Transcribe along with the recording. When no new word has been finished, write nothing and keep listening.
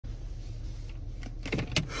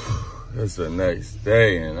It's the next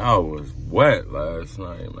day, and I was wet last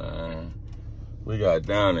night, man. We got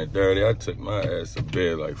down and dirty. I took my ass to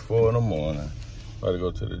bed like 4 in the morning. About to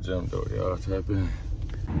go to the gym, though, y'all. Tap in.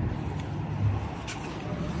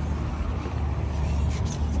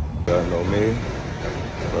 Y'all know me.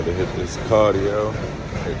 About to hit this cardio,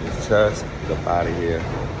 hit this chest, get up out of here.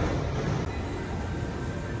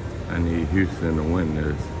 I need Houston to win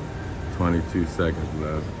this. 22 seconds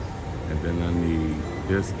left. And then I need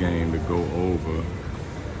this game to go over.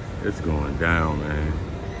 It's going down, man.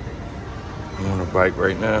 I'm on a bike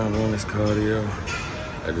right now. I'm on this cardio.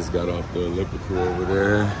 I just got off the elliptical over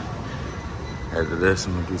there. After this,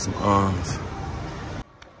 I'm gonna do some arms.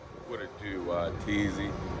 What it do,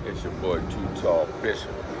 Teasy? It's your boy, Too Tall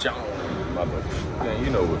Bishop Jones, motherfucker. You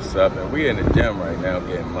know what's up, and we in the gym right now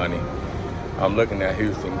getting money. I'm looking at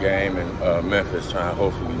Houston game and Memphis trying to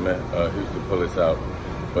hopefully Houston pull us out.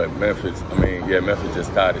 But Memphis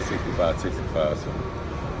just tied at 65-65, so.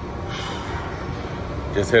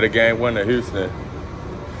 Just hit a game winner, Houston.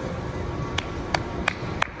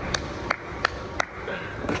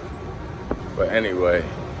 But anyway,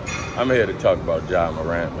 I'm here to talk about Ja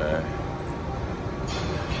Morant, man.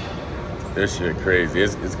 This shit crazy.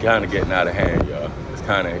 It's kind of getting out of hand, y'all. It's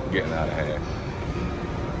kind of getting out of hand.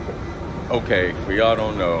 Okay, for y'all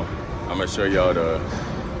don't know, I'm gonna show y'all the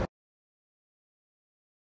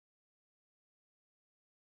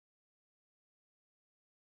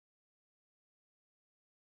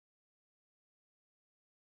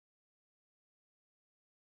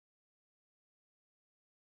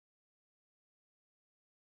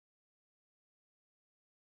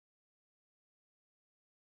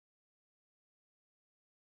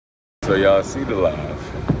so y'all see the live.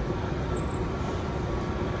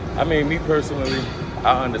 I mean, me personally,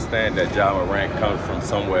 I understand that Ja Morant comes from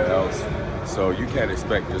somewhere else, so you can't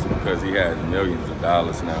expect just because he has millions of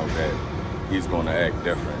dollars now that he's gonna act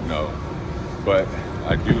different, no. But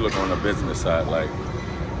I do look on the business side, like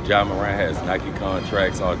Ja Morant has Nike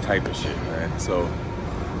contracts, all type of shit, man. So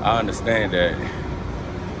I understand that,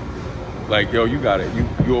 like, yo,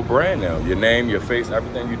 you're a brand now. Your name, your face,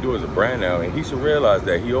 everything you do is a brand now, and he should realize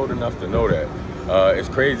that. He old enough to know that. It's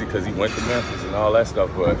crazy because he went to Memphis and all that stuff,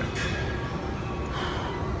 but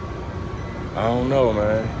I don't know,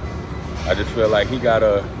 man. I just feel like he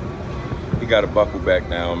gotta buckle back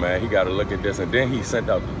down, man. He gotta look at this, and then he sent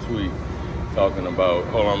out the tweet talking about.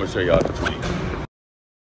 Hold on, I'm gonna show y'all the tweet.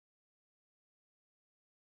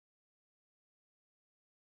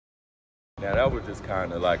 Now that was just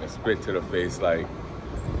kind of like a spit to the face, like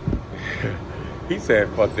he said,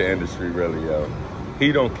 "Fuck the industry, really, yo."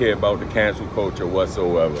 He don't care about the cancel culture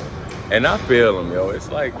whatsoever. And I feel him, yo. It's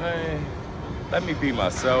like, man, let me be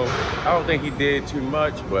myself. I don't think he did too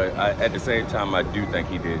much, but at the same time, I do think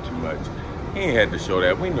he did too much. He ain't had to show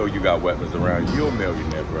that. We know you got weapons around you. You're a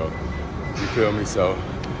millionaire, bro. You feel me? So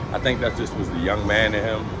I think that just was the young man in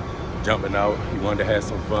him jumping out. He wanted to have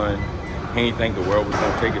some fun. He didn't think the world was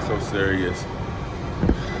gonna take it so serious.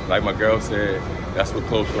 Like my girl said, that's what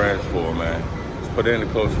close friends for, man. Put in the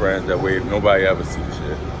close friends, that way nobody ever see the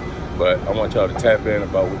shit. But I want y'all to tap in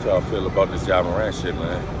about what y'all feel about this Ja Morant shit,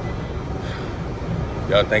 man.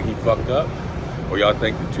 Y'all think he fucked up? Or y'all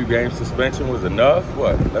think the 2-game suspension was enough?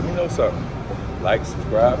 What? Let me know something. Like,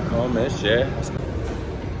 subscribe, comment, share.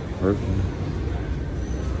 Perfect.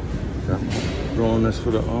 Got my throwing this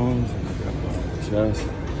for the arms. Got my chest.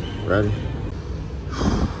 Ready?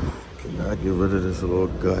 Cannot get rid of this little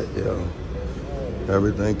gut, yo.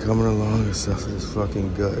 Everything coming along except for this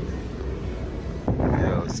fucking gut.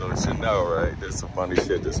 Yo, so Chanel, right? There's some funny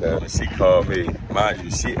shit that's happening. She called me. Mind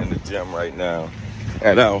you, she in the gym right now.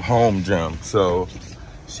 At our home gym. So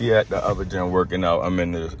she at the other gym working out.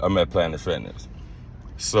 I'm at Planet Fitness.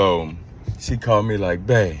 So she called me like,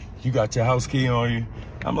 "Bae, you got your house key on you?"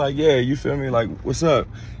 I'm like, "Yeah," you feel me? Like, what's up?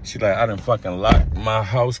 She like, "I done fucking locked my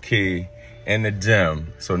house key in the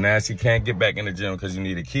gym." So now she can't get back in the gym because you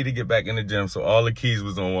need a key to get back in the gym. So all the keys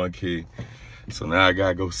was on one key. So now I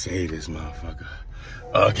gotta go save this motherfucker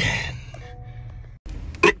again.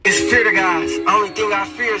 It's fear to God. Only thing I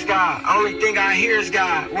fear is God. Only thing I hear is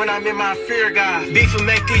God. When I'm in my fear, God. Beef will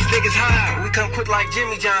make these niggas high. We come quick like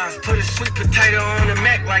Jimmy John's. Put a sweet potato on the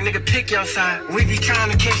Mac like nigga pick your side. We be trying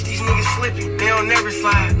to catch these niggas slipping. They don't never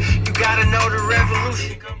slide. You gotta know the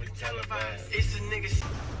revolution. Gonna be televised. It's the niggas.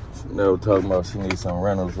 Chanel talking about she needs some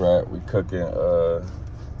Reynolds wrap. We cooking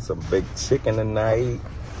some baked chicken tonight.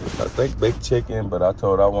 I think baked chicken, but I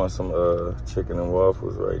told her I want some chicken and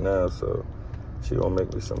waffles right now, so she gonna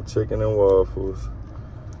make me some chicken and waffles.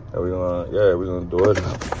 And we gonna do it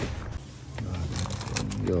up.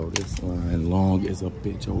 Yo, this line long as a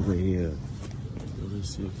bitch over here.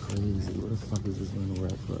 this shit crazy. What the fuck is this rental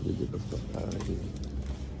wrap for? They get the fuck out of here.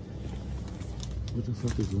 What the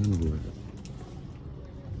fuck is rental wrap?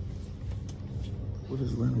 What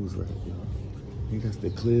is Reynolds wrap, y'all? I think that's the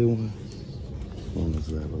clear one.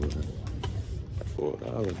 Reynolds wrap over there. $4,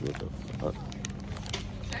 what the fuck?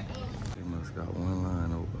 They must got one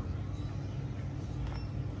line open.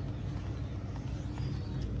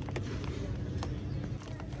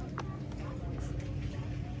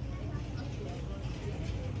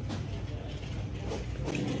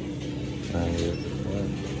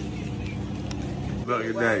 Look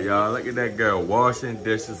at that, y'all. Look at that girl washing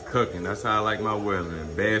dishes, cooking. That's how I like my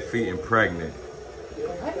women. Bare feet and pregnant.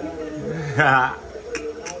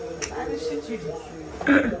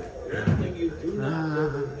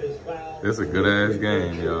 It's a good ass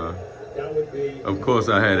game, y'all. Of course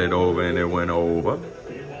I had it over and it went over.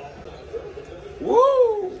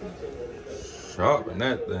 Woo! Sharpen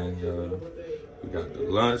that thing, y'all. We got the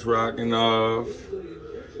lunch rocking off.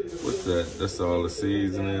 What's that? That's all the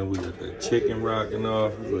seasoning. We got the chicken rocking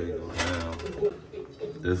off. It's ready to go down.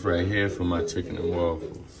 This right here for my chicken and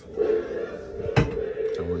waffles.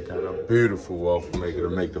 And we got a beautiful waffle maker to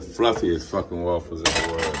make the fluffiest fucking waffles in the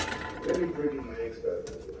world.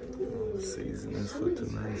 Seasonings for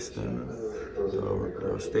tonight's dinner.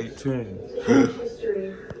 Y'all stay tuned.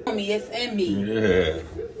 Me, it's and me. Yeah.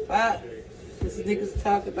 Fuck. This niggas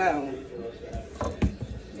talk about.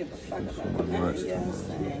 Give a fuck about that. You know what I'm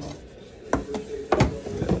saying?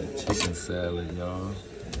 Chicken salad, y'all.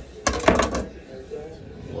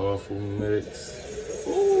 Waffle mix.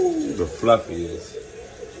 Ooh, the fluffiest.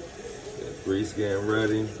 That grease getting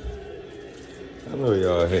ready. I know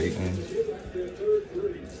y'all hating.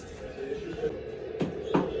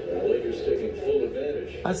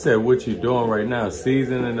 I said, what you doing right now?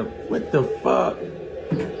 Seasoning the, what the fuck?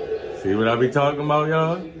 See what I be talking about,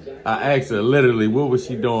 y'all? I asked her literally, what was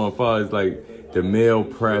she doing as far as like the meal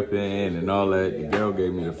prepping and all that? The girl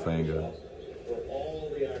gave me the finger.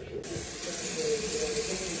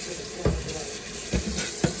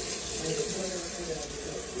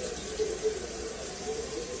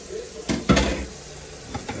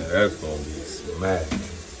 That's gonna be smack.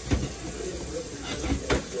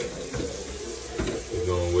 We're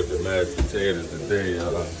going with the mashed potatoes today,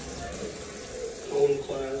 y'all. Total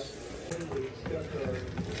class.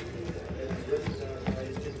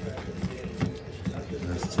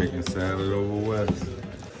 That's chicken salad over west.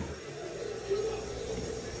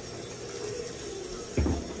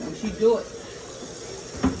 Don't she do it?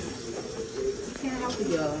 You can't help it,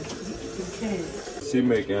 y'all. You can't. She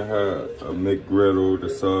making her a McGriddle, the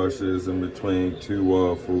sausages in between two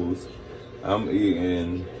waffles. I'm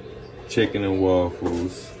eating chicken and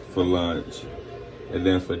waffles for lunch. And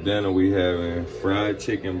then for dinner, we having fried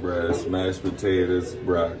chicken breast, mashed potatoes,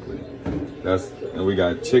 broccoli. And we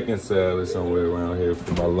got chicken salad somewhere around here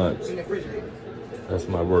for my lunch. In the refrigerator. That's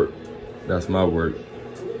my work. That's my work.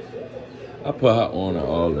 I put her on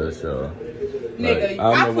all that, y'all. Nigga, I'm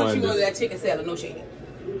I the put one you on that's- that chicken salad, no shade.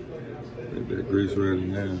 The grease ready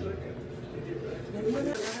now. I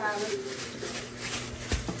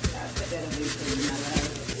put that on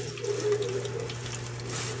the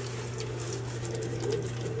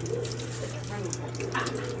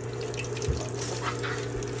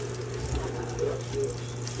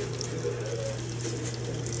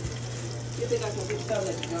You think I can get stuff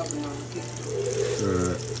like the dog now?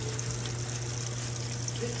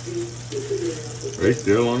 They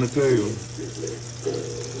still on the table.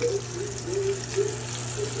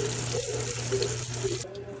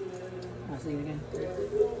 I'll see you again.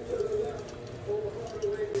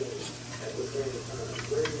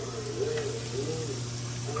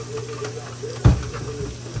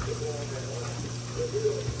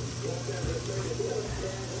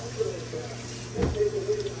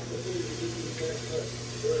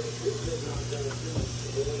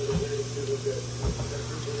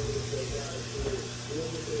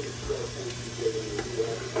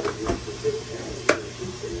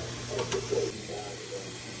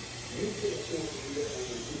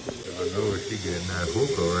 I know she getting that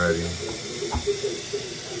hookah ready.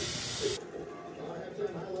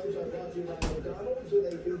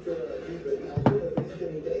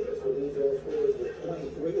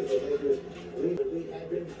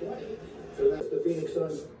 So that's the Phoenix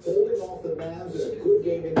Suns holding off the Mavs in a good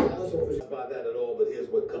game in Dallas. By that at all, but here's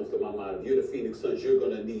what comes to my mind. If you're the Phoenix Suns, you're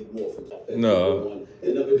going to need more from offense. No.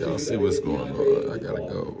 Y'all see what's going on. I gotta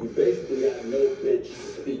go. You basically got no bench to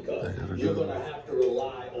speak of. You're going to have to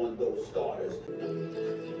rely on those starters.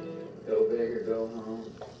 Go big or go home.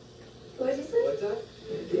 What'd you say? What's that?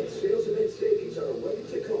 Yes, sales and Steakies are ready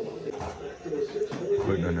to come.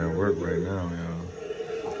 Putting in that work right now, y'all.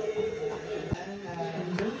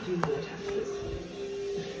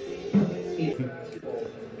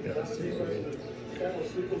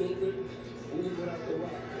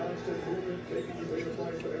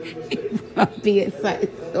 I'm being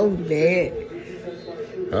excited so bad.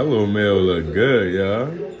 That little meal look good,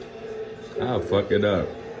 y'all. I'll fuck it up.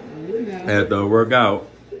 After I work out,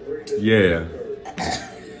 yeah.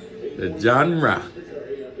 The genre.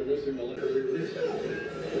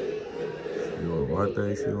 You know, one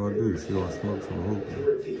thing she wanna do, she wanna smoke some hookah.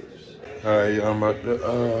 Alright, y'all, I'm about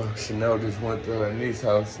to, Chanel just went to her niece's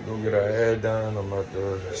house to go get her hair done. I'm about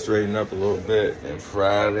to straighten up a little bit and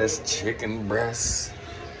fry this chicken breast.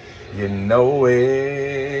 You know it.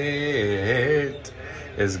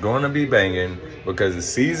 It's gonna be banging because it's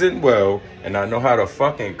seasoned well and I know how to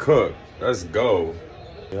fucking cook. Let's go.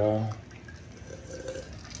 Y'all,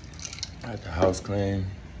 I had the house clean.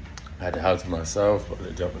 I had the house to myself. About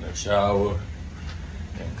to jump in the shower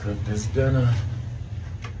and cook this dinner.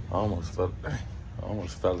 I almost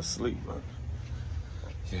fell asleep, but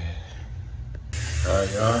yeah. All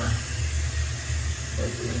right, y'all.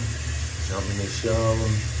 Jump in the shower.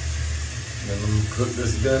 Then let me cook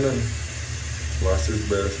this dinner. Watch this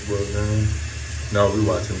basketball game. No, we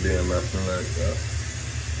watching BMF and like that.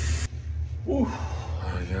 Woo.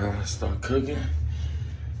 All right, y'all. Let's start cooking.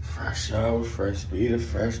 Fresh shower, fresh beater,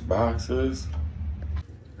 fresh boxes.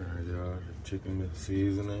 All right, y'all. The chicken is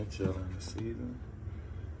seasoning, chilling the seasoning.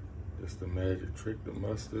 That's the magic trick, the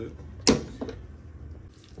mustard.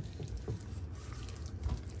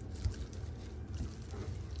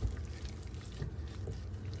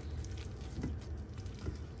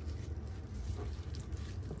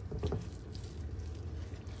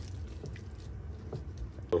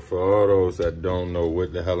 For all those that don't know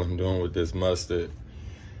what the hell I'm doing with this mustard,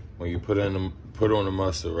 when you put on the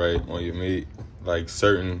mustard, right, on your meat, like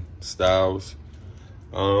certain styles,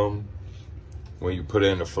 when you put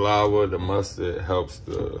in the flour, the mustard helps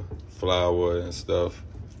the flour and stuff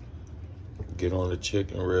get on the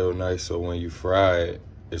chicken real nice. So when you fry it,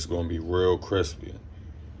 it's gonna be real crispy.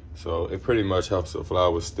 So it pretty much helps the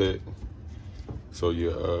flour stick. So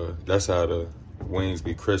you, that's how the wings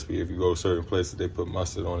be crispy. If you go to certain places, they put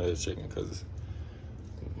mustard on their chicken because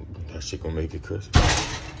that shit gonna make it crispy.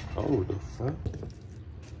 Oh, the fuck?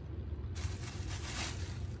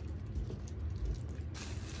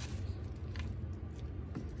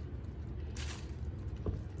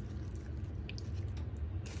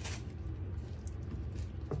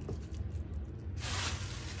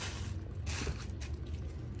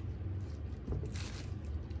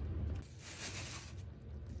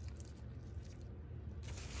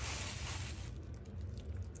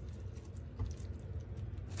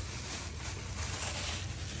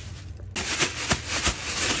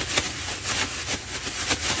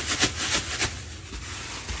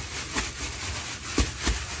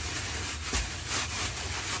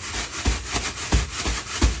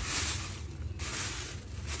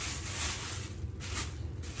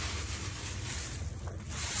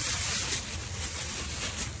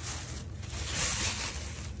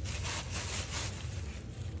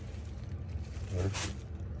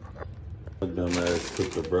 Dumbass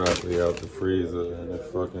took the broccoli out the freezer and it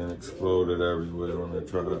fucking exploded everywhere when I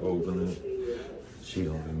tried to open it. She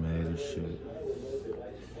gonna be mad as shit.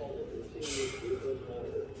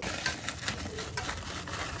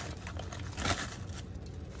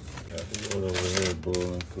 Got the water over here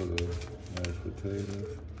boiling for the mashed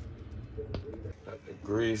potatoes. Got the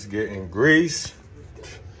grease getting grease.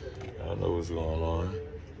 I don't know what's going on.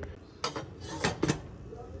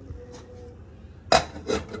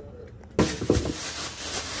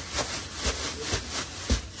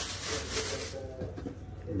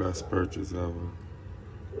 Best purchase ever.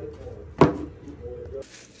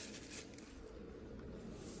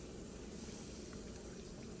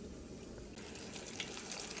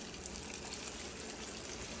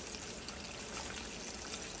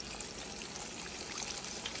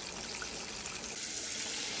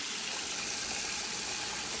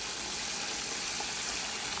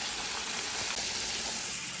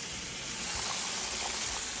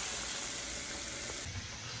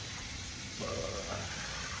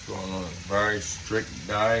 Going on a very strict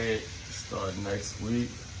diet, start next week.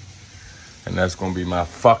 And that's gonna be my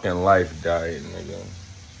fucking life diet,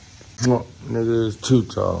 nigga. Nigga is too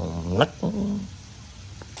tall. Like my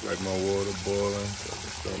water boiling, so I can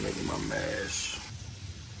start making my mash.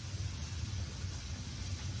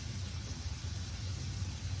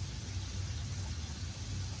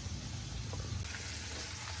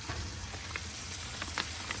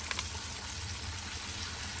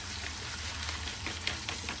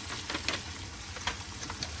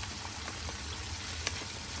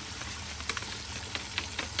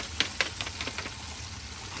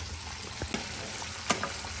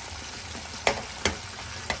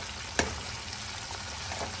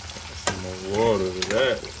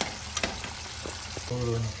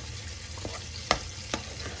 water.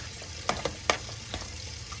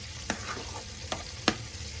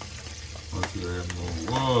 Once you add more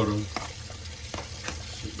water,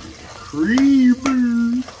 should be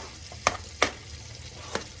creamy.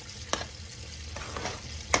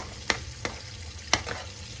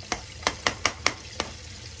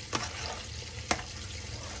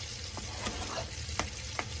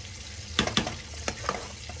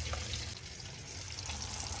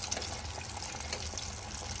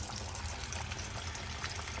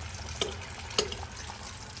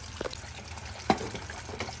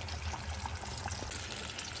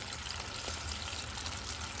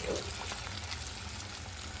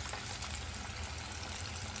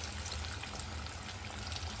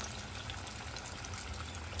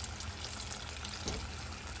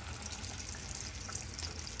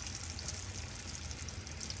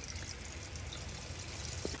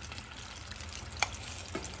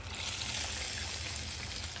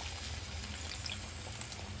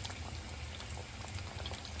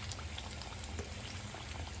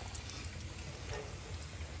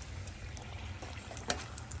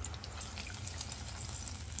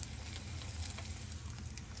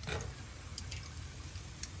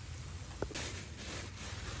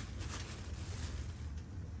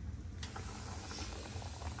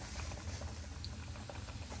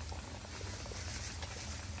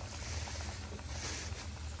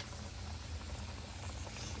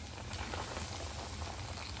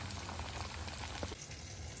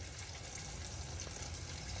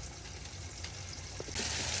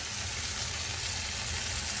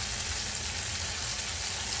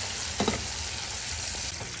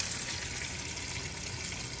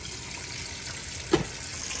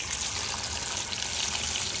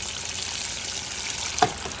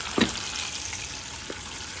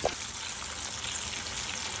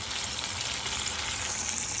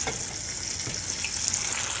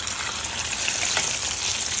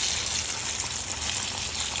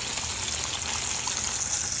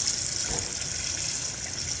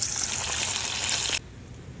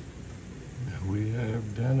 We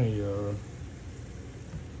have dinner, y'all.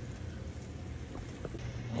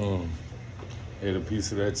 Ate a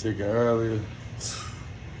piece of that chicken earlier.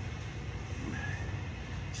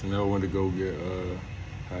 Chanel went to go get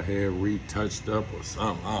her hair retouched up or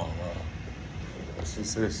something. I don't know. But she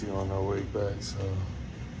said she on her way back, so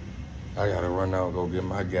I gotta run out and go get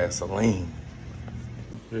my gasoline.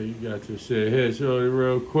 Yeah, you got your shit here, shorty,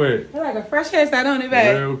 real quick. It's like a fresh hairstyle, don't it,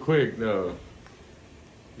 babe? Real quick, though.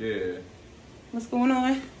 Yeah. What's going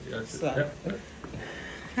on? What's up?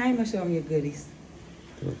 I ain't gonna show them your goodies.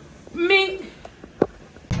 Me.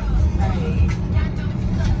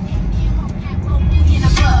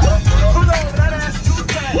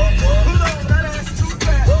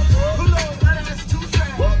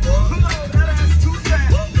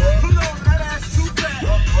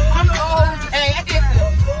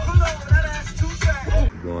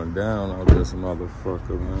 Going down out this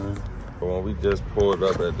motherfucker, man. When we just pulled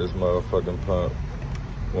up at this motherfucking pump,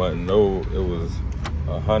 it was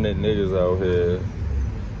 100 niggas out here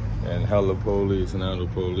and hella police, and now the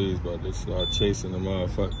police about to start chasing the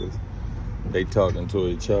motherfuckers. They talking to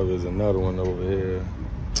each other. There's another one over here.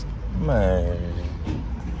 Man,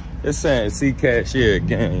 it's saying see cashier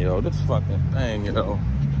again, yo. This fucking thing, yo.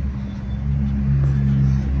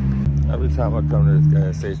 Every time I come to this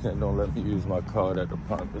gas station, they don't let me use my card at the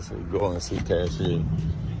pump. They say go and see cashier.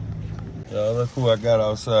 Yo, look who I got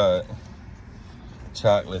outside.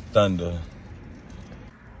 Chocolate Thunder.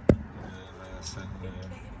 Yeah, man, sitting there.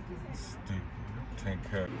 Stupid. Take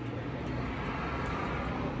care.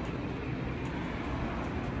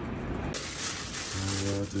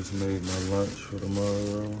 I just made my lunch for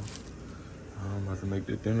tomorrow. I'm about to make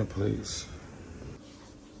the dinner plates.